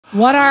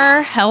What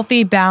are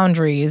healthy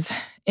boundaries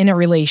in a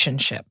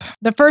relationship?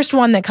 The first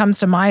one that comes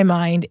to my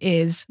mind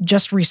is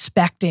just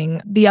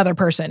respecting the other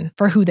person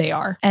for who they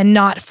are and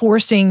not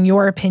forcing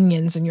your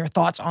opinions and your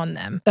thoughts on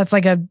them. That's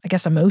like a, I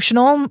guess,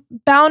 emotional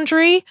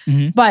boundary,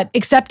 but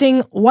accepting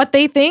what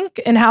they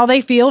think and how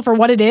they feel for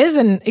what it is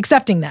and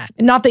accepting that.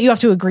 And not that you have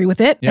to agree with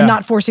it and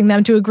not forcing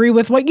them to agree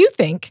with what you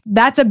think.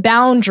 That's a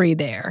boundary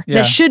there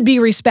that should be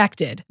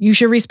respected. You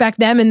should respect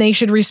them and they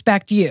should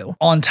respect you.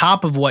 On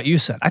top of what you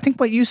said, I think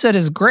what you said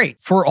is great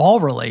for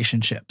all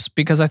relationships,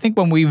 because I think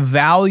when we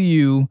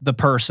value the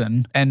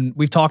person, and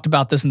we've talked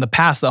about this in the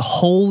past, the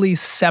holy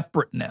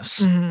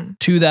separateness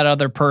to that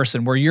other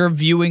person, where you're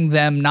viewing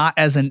them not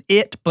as an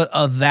it, but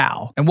a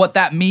thou. And what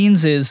that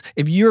means is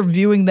if you're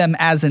viewing them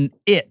as an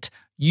it,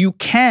 you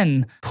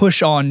can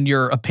push on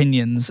your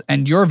opinions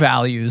and your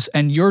values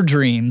and your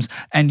dreams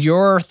and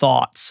your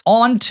thoughts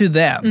onto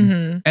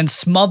them and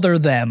smother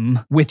them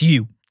with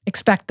you.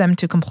 Expect them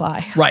to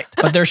comply. Right.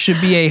 But there should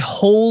be a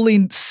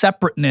holy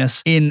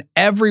separateness in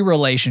every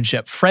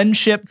relationship,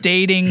 friendship,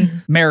 dating,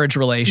 marriage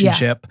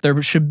relationship.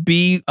 There should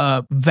be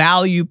a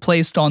value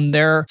placed on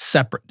their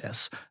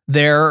separateness,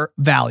 their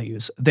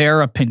values,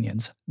 their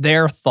opinions,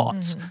 their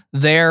thoughts,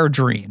 their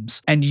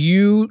dreams. And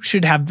you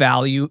should have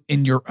value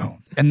in your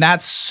own. And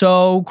that's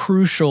so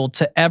crucial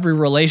to every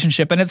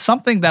relationship. And it's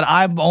something that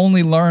I've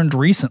only learned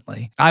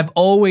recently. I've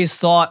always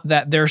thought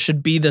that there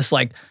should be this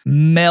like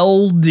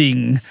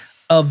melding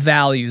of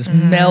values,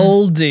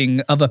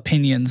 melding of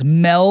opinions,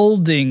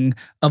 melding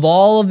of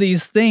all of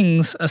these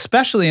things,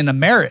 especially in a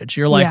marriage.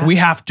 You're like, we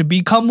have to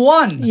become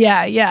one.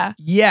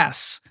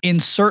 Yes, in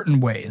certain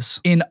ways.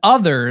 In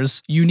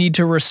others, you need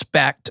to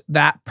respect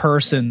that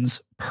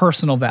person's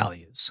personal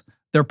values,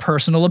 their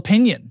personal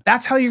opinion.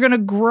 That's how you're going to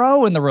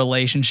grow in the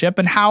relationship,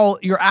 and how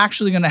you're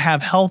actually going to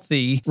have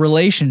healthy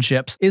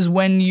relationships is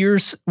when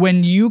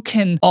you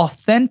can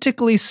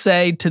authentically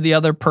say to the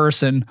other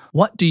person,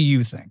 what do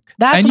you think?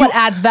 That's what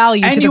adds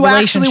value to the relationship. And you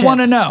actually want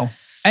to know.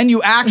 And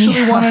you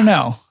actually want to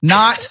know.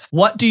 Not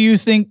what do you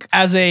think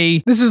as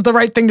a... This is the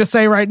right thing to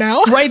say right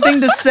now. Right thing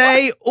to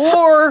say,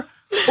 or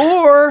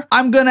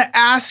I'm going to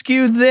ask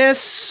you this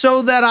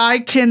so that I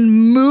can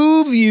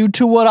move you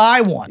to what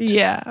I want.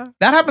 Yeah.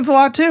 That happens a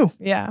lot too.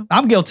 Yeah.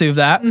 I'm guilty of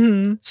that.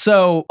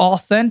 So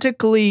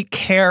authentically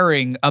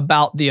caring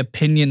about the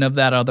opinion of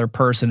that other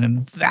person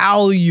and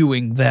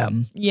valuing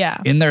them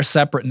in their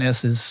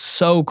separateness is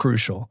so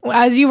crucial.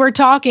 As you were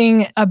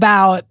talking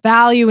about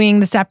valuing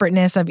the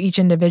separateness of each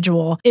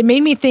individual, it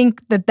made me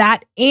think that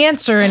that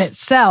answer in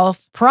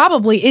itself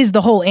probably is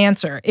the whole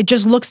answer. It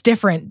just looks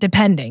different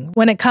depending.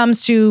 When it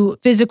comes to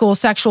physical,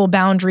 sexual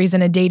boundaries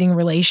in a dating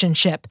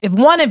relationship, if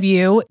one of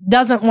you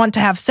doesn't want to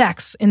have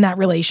sex in that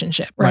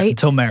relationship, right?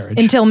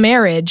 Until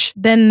marriage,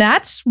 then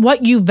that's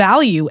what you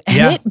value.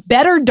 And it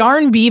better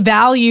darn be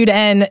valued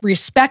and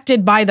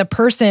respected by the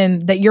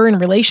person that you're in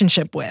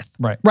relationship with.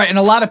 Right. And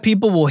a lot of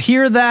people will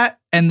hear that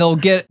and they'll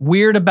get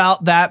weird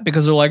about that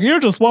because they're like, you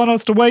just want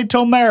us to wait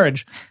till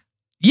marriage.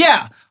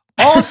 Yeah.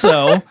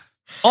 Also,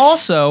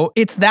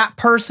 it's that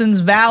person's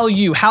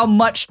value. How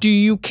much do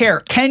you care?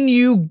 Can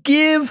you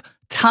give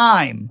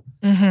time?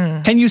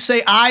 Can you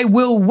say, I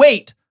will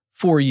wait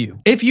for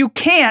you? If you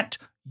can't,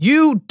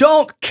 you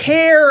don't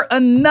care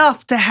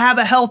enough to have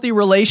a healthy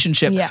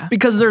relationship,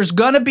 because there's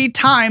going to be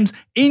times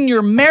in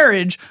your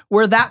marriage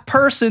where that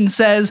person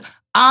says,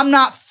 I'm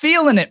not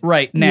feeling it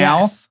right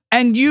now.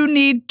 And you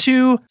need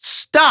to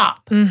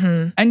stop.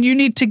 And you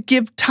need to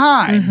give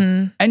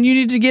time. And you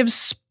need to give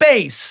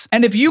space.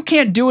 And if you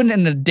can't do it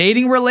in a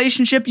dating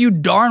relationship, you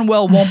darn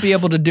well won't be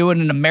able to do it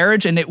in a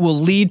marriage, and it will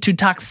lead to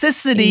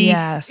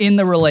toxicity in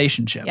the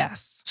relationship.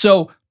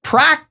 So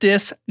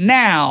practice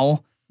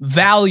now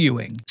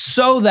valuing,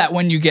 so that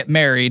when you get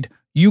married,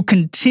 you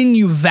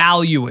continue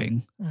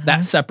valuing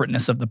that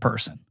separateness of the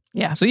person.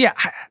 So yeah,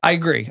 I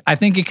agree. I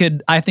think it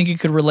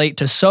could relate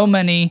to so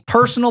many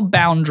personal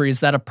boundaries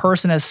that a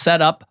person has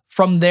set up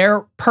from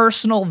their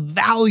personal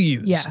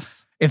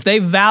values. If they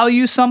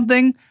value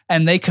something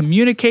and they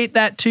communicate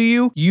that to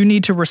you, you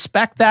need to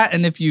respect that.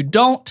 And if you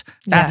don't,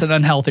 that's an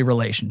unhealthy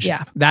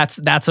relationship. That's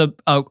a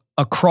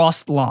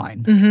crossed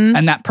line.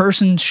 And that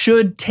person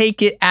should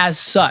take it as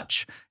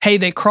such. Hey,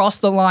 they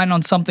crossed the line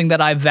on something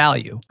that I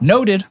value.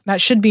 Noted.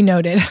 That should be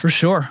noted. For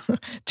sure.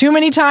 Too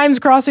many times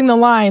crossing the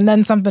line,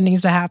 then something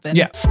needs to happen.